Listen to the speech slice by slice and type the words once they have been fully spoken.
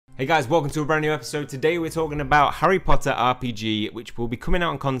Hey guys, welcome to a brand new episode. Today we're talking about Harry Potter RPG, which will be coming out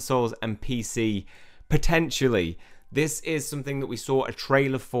on consoles and PC, potentially. This is something that we saw a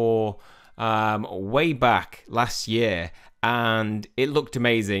trailer for way back last year, and it looked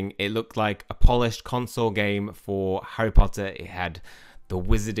amazing. It looked like a polished console game for Harry Potter. It had the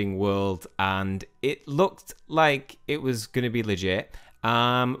wizarding world, and it looked like it was going to be legit.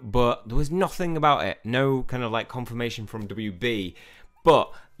 But there was nothing about it. No kind of like confirmation from WB.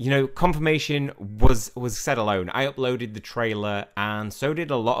 But, you know, confirmation was set alone. I uploaded the trailer and so did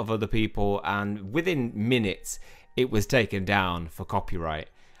a lot of other people. And within minutes, it was taken down for copyright.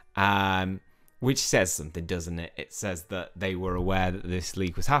 Which says something, doesn't it? It says that they were aware that this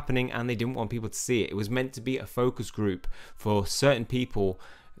leak was happening and they didn't want people to see it. It was meant to be a focus group for certain people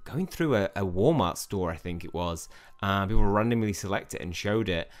going through a Walmart store, I think it was. People randomly selected it and showed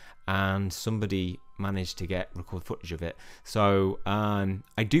it. And somebody managed to record footage of it. So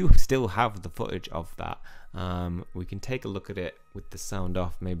I do still have the footage of that. We can take a look at it with the sound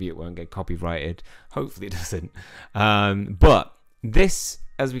off. Maybe it won't get copyrighted. Hopefully it doesn't. But this,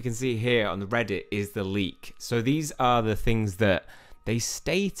 as we can see here on the Reddit, is the leak. So these are the things that they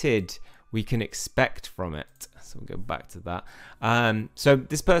stated we can expect from it. So we'll go back to that. So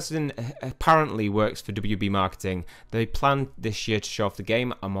this person apparently works for WB Marketing. They plan this year to show off the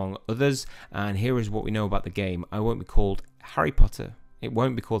game, among others. And here is what we know about the game. I won't be called Harry Potter. It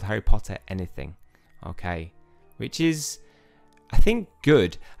won't be called Harry Potter anything. Okay. Which is, I think,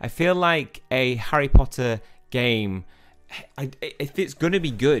 good. I feel like a Harry Potter game, if it's going to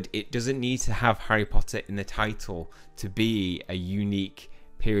be good, it doesn't need to have Harry Potter in the title to be a unique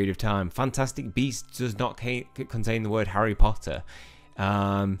period of time. Fantastic Beasts does not contain the word Harry Potter,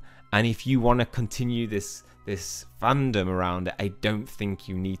 and if you want to continue this fandom around it, I don't think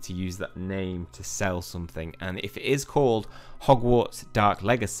you need to use that name to sell something. And if it is called Hogwarts Dark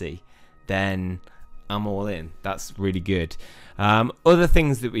Legacy, then I'm all in. That's really good. Other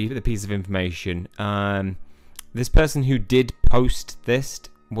things that the piece of information, this person who did post this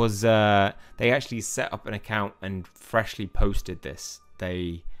was they actually set up an account and freshly posted this.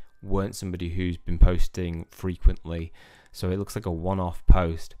 They weren't somebody who's been posting frequently, so it looks like a one-off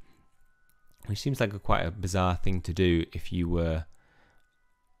post, which seems like quite a bizarre thing to do if you were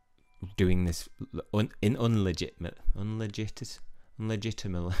doing this unlegitimately.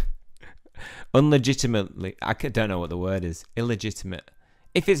 I don't know what the word is. Illegitimate.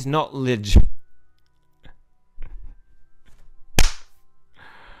 If it's not legit.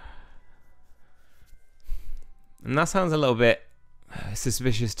 And that sounds a little bit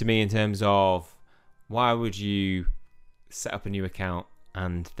suspicious to me in terms of why would you set up a new account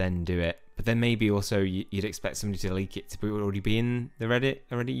and then do it, but then maybe also you'd expect somebody to leak it to already be in the Reddit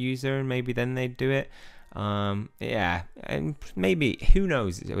user, and maybe then they'd do it. Yeah, and maybe, who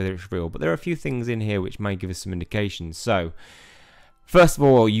knows whether it's real, but there are a few things in here which might give us some indications. So first of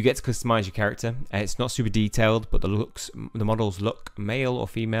all, you get to customize your character. It's not super detailed, but the models look male or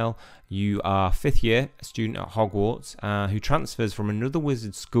female. You are 5th year, a student at Hogwarts, who transfers from another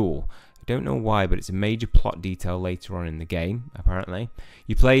wizard school. I don't know why, but it's a major plot detail later on in the game, apparently.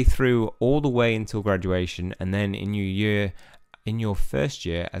 You play through all the way until graduation, and then in your first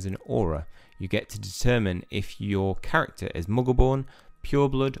year as an aura, you get to determine if your character is Muggleborn,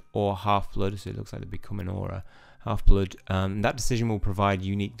 pureblood, or half-blood. So it looks like they become an aura. Half-blood. That decision will provide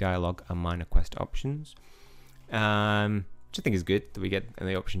unique dialogue and minor quest options, which I think is good that we get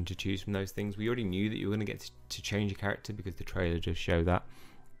the option to choose from those things. We already knew that you were going to get to change your character because the trailer does show that.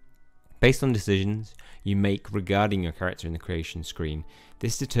 Based on decisions you make regarding your character in the creation screen,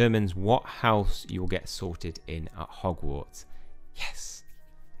 this determines what house you will get sorted in at Hogwarts. Yes,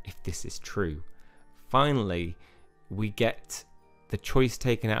 if this is true. Finally, we get the choice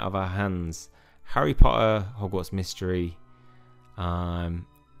taken out of our hands. Harry Potter Hogwarts Mystery,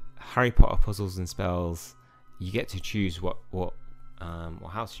 Harry Potter Puzzles and Spells. You get to choose what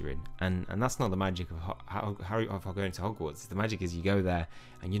house you're in, and that's not the magic of going to Hogwarts. The magic is you go there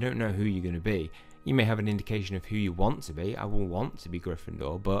and you don't know who you're going to be. You may have an indication of who you want to be. I will want to be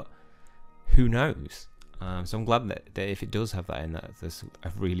Gryffindor, but who knows? So I'm glad that if it does have that in, that's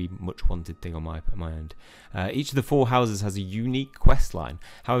a really much wanted thing on my end. Each of the 4 houses has a unique quest line.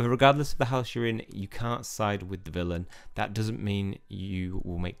 However, regardless of the house you're in, you can't side with the villain. That doesn't mean you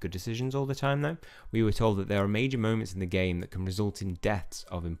will make good decisions all the time, though. We were told that there are major moments in the game that can result in deaths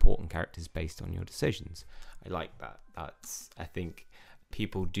of important characters based on your decisions. I like that. I think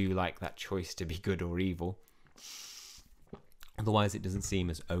people do like that choice to be good or evil. Otherwise, it doesn't seem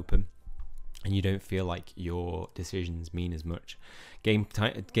as open, and you don't feel like your decisions mean as much. Game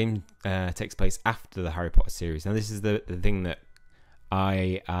takes place after the Harry Potter series. Now, this is the thing that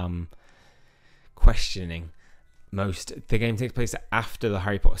I am questioning most. The game takes place after the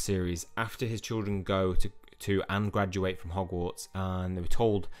Harry Potter series, after his children go to and graduate from Hogwarts, and they were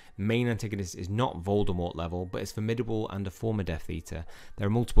told the main antagonist is not Voldemort level, but is formidable and a former Death Eater. There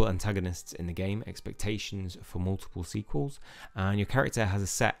are multiple antagonists in the game, expectations for multiple sequels, and your character has a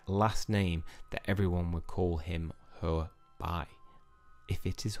set last name that everyone would call him or her by. If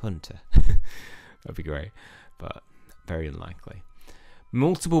it is Hunter. That'd be great, but very unlikely.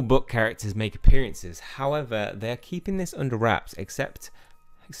 Multiple book characters make appearances, however, they're keeping this under wraps, expect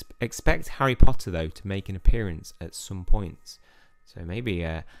Harry Potter, though, to make an appearance at some points. So maybe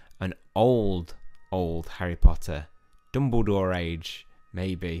an old Harry Potter, Dumbledore age,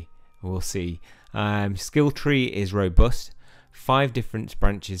 maybe. We'll see. Skill tree is robust. 5 different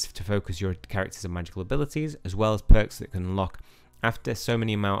branches to focus your characters on magical abilities, as well as perks that can unlock after so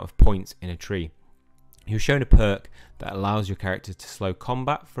many amount of points in a tree. You're shown a perk that allows your character to slow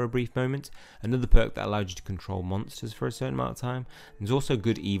combat for a brief moment, another perk that allows you to control monsters for a certain amount of time. There's also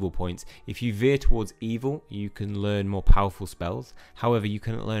good evil points. If you veer towards evil, you can learn more powerful spells. However, you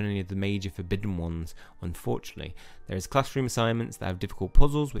cannot learn any of the major forbidden ones, unfortunately. There is classroom assignments that have difficult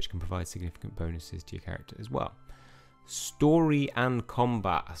puzzles, which can provide significant bonuses to your character as well. Story and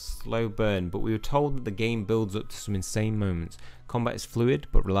combat, a slow burn, but we were told that the game builds up to some insane moments. Combat is fluid,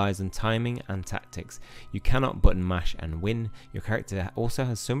 but relies on timing and tactics. You cannot button mash and win. Your character also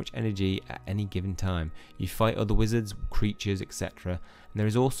has so much energy at any given time. You fight other wizards, creatures, etc. And there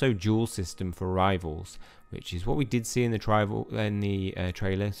is also duel system for rivals, which is what we did see in the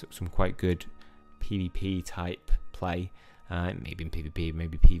trailer. So some quite good PvP type play. Maybe in PvP,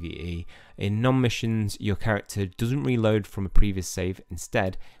 maybe PvE. In non-missions, your character doesn't reload from a previous save.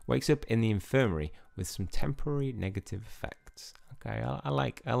 Instead, wakes up in the infirmary with some temporary negative effects. Okay, I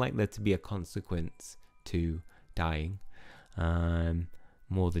like there to be a consequence to dying,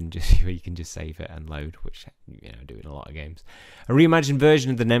 more than just you can just save it and load, which I do in a lot of games. A reimagined version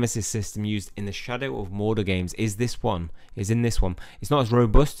of the Nemesis system used in the Shadow of Mordor games is in this one. It's not as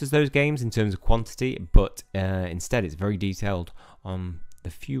robust as those games in terms of quantity, but instead it's very detailed on the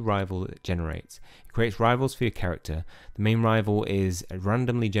few rivals it generates. It creates rivals for your character. The main rival is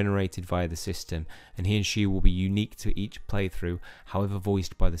randomly generated via the system, and he and she will be unique to each playthrough, however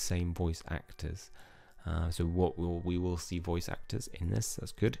voiced by the same voice actors. So we will see voice actors in this.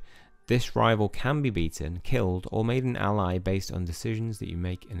 That's good. This rival can be beaten, killed, or made an ally based on decisions that you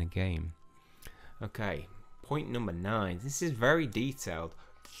make in a game. Okay, point number 9. This is very detailed.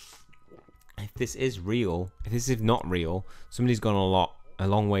 If this is real, if this is not real, somebody's gone a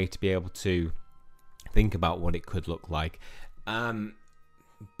long way to be able to think about what it could look like.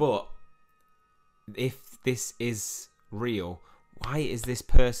 But if this is real, why is this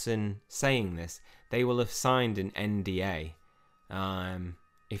person saying this? They will have signed an NDA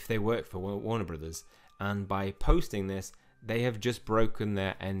if they work for Warner Brothers, and by posting this, they have just broken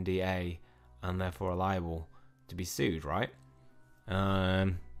their NDA and therefore are liable to be sued, right?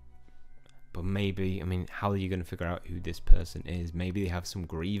 But maybe, how are you going to figure out who this person is? Maybe they have some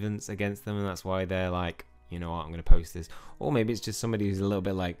grievance against them, and that's why they're like, you know what, I'm going to post this. Or maybe it's just somebody who's a little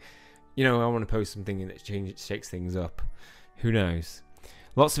bit like, I want to post something that shakes things up. Who knows?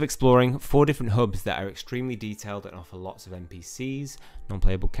 Lots of exploring, 4 different hubs that are extremely detailed and offer lots of NPCs,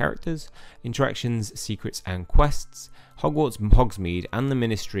 non-playable characters, interactions, secrets and quests. Hogwarts, Hogsmeade and the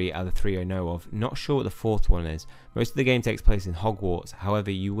Ministry are the 3 I know of. Not sure what the 4th one is. Most of the game takes place in Hogwarts,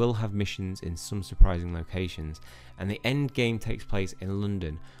 however you will have missions in some surprising locations, and the end game takes place in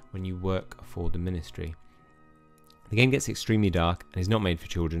London when you work for the Ministry. The game gets extremely dark and is not made for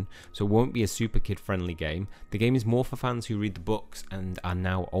children, so it won't be a super kid-friendly game. The game is more for fans who read the books and are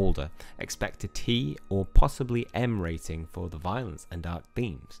now older. Expect a T or possibly M rating for the violence and dark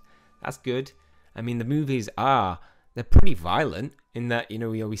themes. That's good. The movies they're pretty violent in that,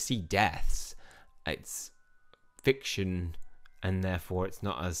 we see deaths. It's fiction and therefore it's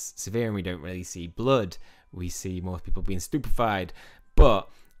not as severe, and we don't really see blood. We see more people being stupefied, but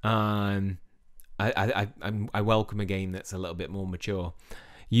I welcome a game that's a little bit more mature.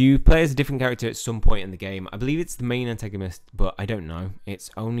 You play as a different character at some point in the game. I believe it's the main antagonist, but I don't know.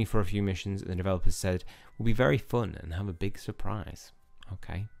 It's only for a few missions, and the developers said will be very fun and have a big surprise.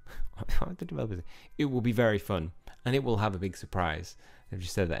 Okay. The developers, it will be very fun, and it will have a big surprise. They've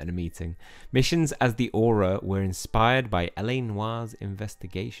just said that in a meeting. Missions as the Aura were inspired by L.A. Noir's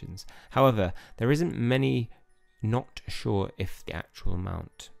investigations. However, there isn't many not sure if the actual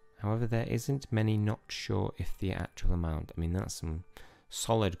amount. That's some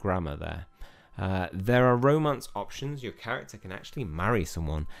solid grammar there. There are romance options. Your character can actually marry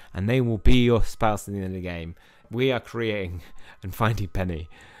someone, and they will be your spouse at the end of the game. we are creating and finding Penny.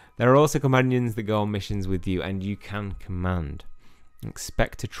 There are also companions that go on missions with you, and you can command.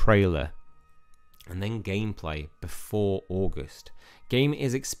 Expect a trailer and then gameplay before August. Game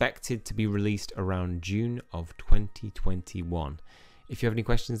is expected to be released around June of 2021. If you have any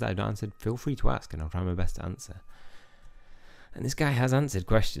questions that I've not answered, feel free to ask and I'll try my best to answer. And this guy has answered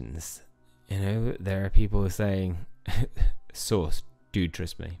questions. You know, there are people saying, Source, dude,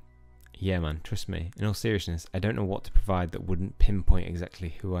 trust me. Yeah, man, trust me. In all seriousness, I don't know what to provide that wouldn't pinpoint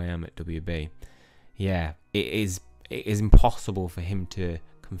exactly who I am at WB. Yeah, it is impossible for him to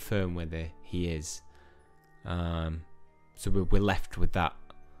confirm whether he is. So we're left with that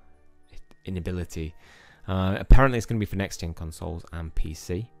inability. Apparently, it's going to be for next-gen consoles and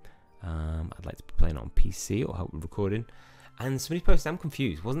PC. I'd like to be playing it on PC or help with recording. And somebody posted, I'm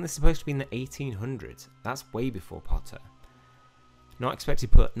confused. Wasn't this supposed to be in the 1800s? That's way before Potter. Not expected,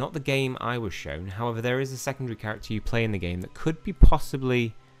 but not the game I was shown. However, there is a secondary character you play in the game that could be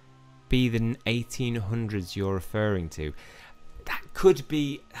possibly be the 1800s you're referring to. That could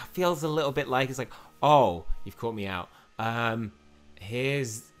be. Feels a little bit like it's like, oh, you've caught me out.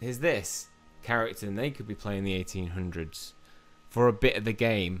 Here's this character, and they could be playing the 1800s for a bit of the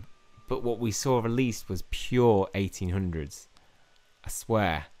game. But what we saw released was pure 1800s. I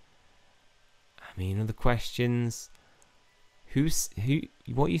swear. I mean, other questions.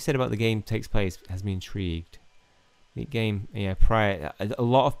 What you said about the game takes place has me intrigued. The game, yeah, prior, a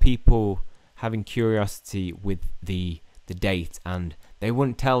lot of people having curiosity with the date, and they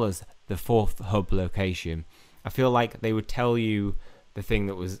wouldn't tell us the fourth hub location. I feel like they would tell you the thing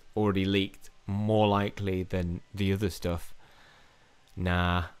that was already leaked more likely than the other stuff.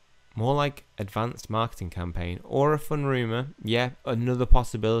 Nah, more like advanced marketing campaign or a fun rumor. Yeah, another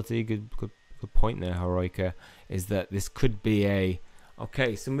possibility. Good point there, Heroica, is that this could be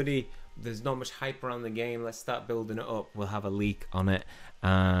okay, there's not much hype around the game, let's start building it up, we'll have a leak on it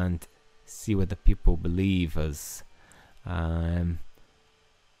and see whether people believe us. A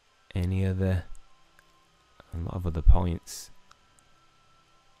lot of other points.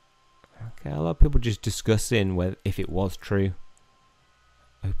 Okay, a lot of people just discussing if it was true.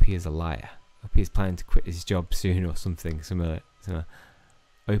 OP is a liar. OP is planning to quit his job soon or something similar.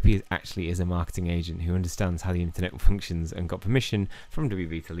 OP actually is a marketing agent who understands how the internet functions and got permission from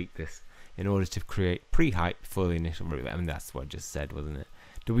WB to leak this in order to create pre-hype before the initial release. I mean, that's what I just said, wasn't it?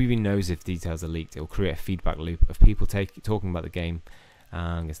 WB knows if details are leaked, it will create a feedback loop of people talking about the game.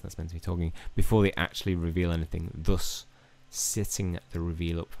 I guess that's meant to be talking before they actually reveal anything, thus setting the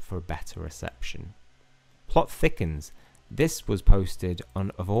reveal up for a better reception. Plot thickens. This was posted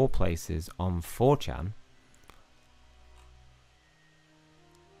on, of all places, on 4chan.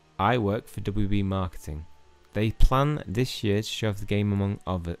 I work for WB Marketing. They plan this year to show off the game among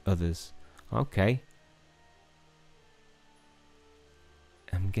others. Okay.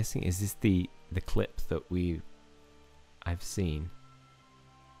 I'm guessing, is this the clip that I've seen?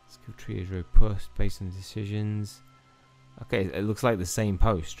 Skill tree is robust based on decisions. Okay, it looks like the same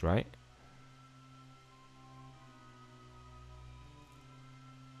post, right?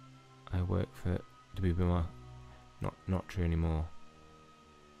 I work for WB Marketing. Not true anymore.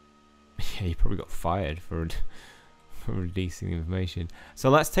 Yeah, you probably got fired for releasing the information. So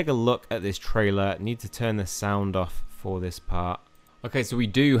let's take a look at this trailer. Need to turn the sound off for this part. Okay, so we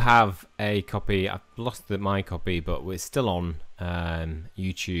do have a copy. I've lost my copy, but we're still on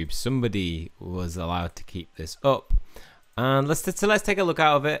YouTube. Somebody was allowed to keep this up. And let's take a look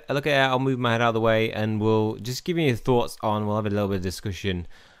out of it. I'll move my head out of the way, and we'll just give you your thoughts on. We'll have a little bit of discussion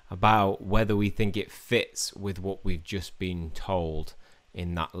about whether we think it fits with what we've just been told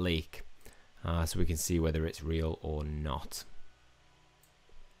in that leak. So we can see whether it's real or not.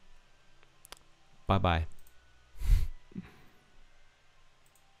 Bye-bye.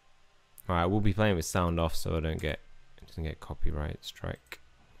 Alright, we'll be playing with sound off so it doesn't get copyright strike.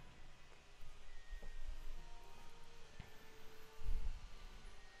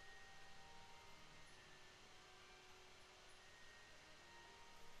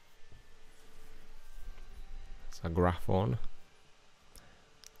 It's a graphone.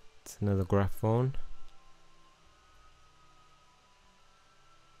 It's another graphone.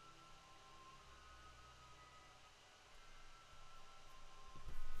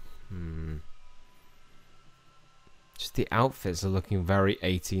 Just the outfits are looking very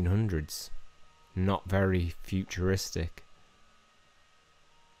 1800s, not very futuristic.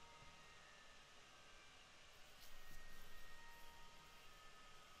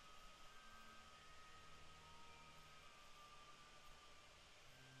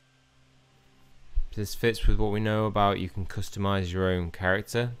 This fits with what we know about you can customize your own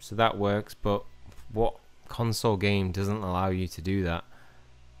character, so that works, but what console game doesn't allow you to do that.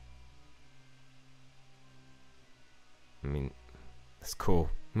 I mean, that's cool.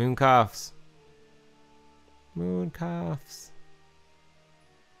 Mooncalves. Mooncalves.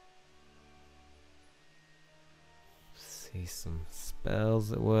 See some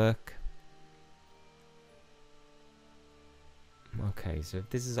spells at work. Okay, so if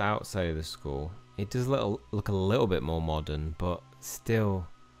this is outside of the school, it does look a little bit more modern, but still,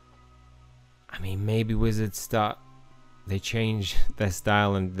 I mean, maybe Wizards they change their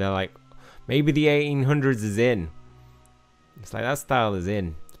style and they're like, maybe the 1800s is in. It's like, that style is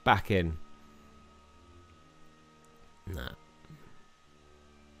in. It's back in. Nah.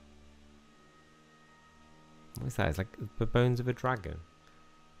 What's that? It's like the bones of a dragon.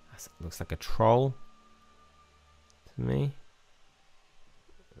 That looks like a troll to me.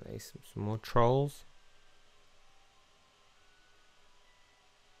 Some more trolls.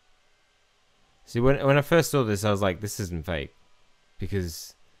 See, when I first saw this, I was like, this isn't fake.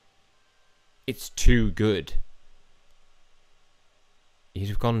 Because it's too good. You'd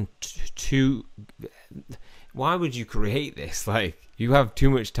have gone too... Why would you create this? Like, you have too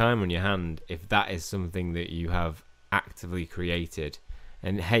much time on your hand if that is something that you have actively created.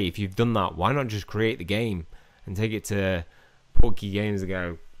 And hey, if you've done that, why not just create the game and take it to Porky Games and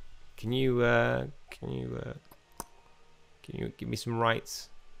go, can you give me some rights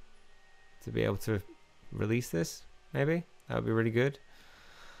to be able to release this? Maybe that would be really good.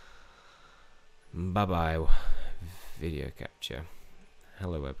 Bye bye, video capture.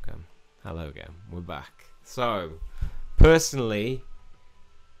 Hello webcam. Hello again. We're back. So, personally,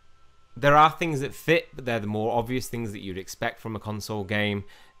 there are things that fit, but they're the more obvious things that you'd expect from a console game.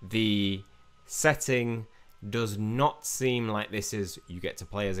 The setting does not seem like this is you get to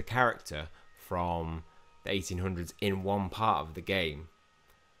play as a character from the 1800s in one part of the game.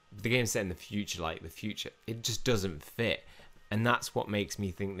 The game's set in the future, like the future. It just doesn't fit. And that's what makes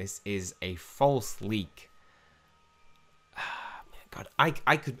me think this is a false leak. God, I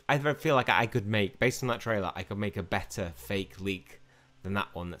feel like I could make, based on that trailer, I could make a better fake leak than that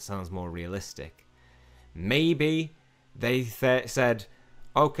one that sounds more realistic. Maybe they said,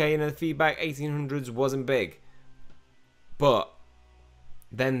 okay, the feedback 1800s wasn't big. But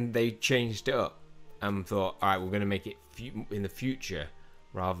then they changed it up and thought, all right, we're going to make it in the future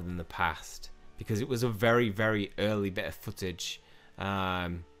rather than the past. Because it was a very, very early bit of footage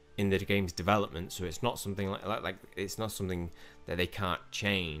in the game's development, so it's not something like it's not something that they can't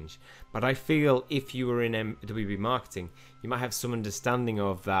change. But I feel if you were in WB marketing, you might have some understanding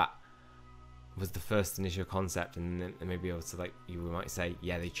of that was the first initial concept, and then maybe able to, like, you might say,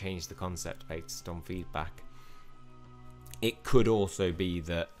 yeah, they changed the concept based on feedback. It could also be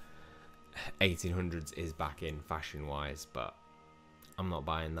that 1800s is back in fashion-wise, but I'm not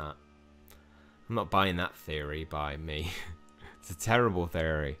buying that. I'm not buying that theory by me. It's a terrible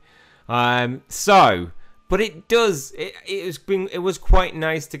theory. But it does. It was quite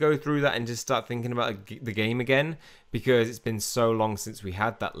nice to go through that and just start thinking about the game again, because it's been so long since we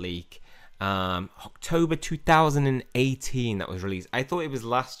had that leak. October 2018 that was released. I thought it was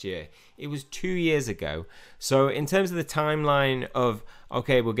last year. It was 2 years ago. So in terms of the timeline of,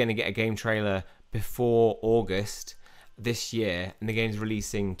 okay, we're going to get a game trailer before August this year, and the game's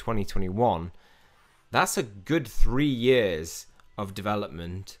releasing 2021. That's a good 3 years of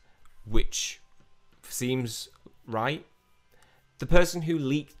development, which seems right. The person who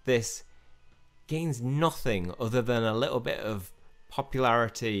leaked this gains nothing other than a little bit of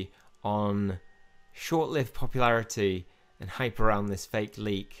popularity on short-lived popularity and hype around this fake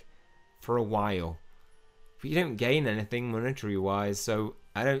leak for a while. But you don't gain anything monetary-wise, so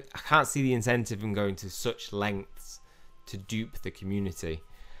I can't see the incentive in going to such lengths to dupe the community.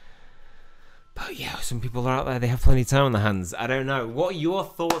 But yeah, some people are out there, they have plenty of time on their hands. I don't know. What are your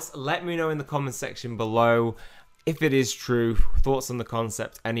thoughts? Let me know in the comment section below. If it is true, thoughts on the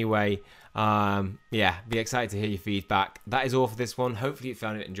concept anyway. Yeah, be excited to hear your feedback. That is all for this one. Hopefully you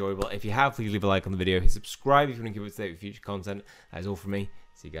found it enjoyable. If you have, please leave a like on the video. Hit subscribe if you want to keep up to date with future content. That is all from me.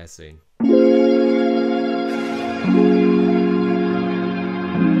 See you guys soon.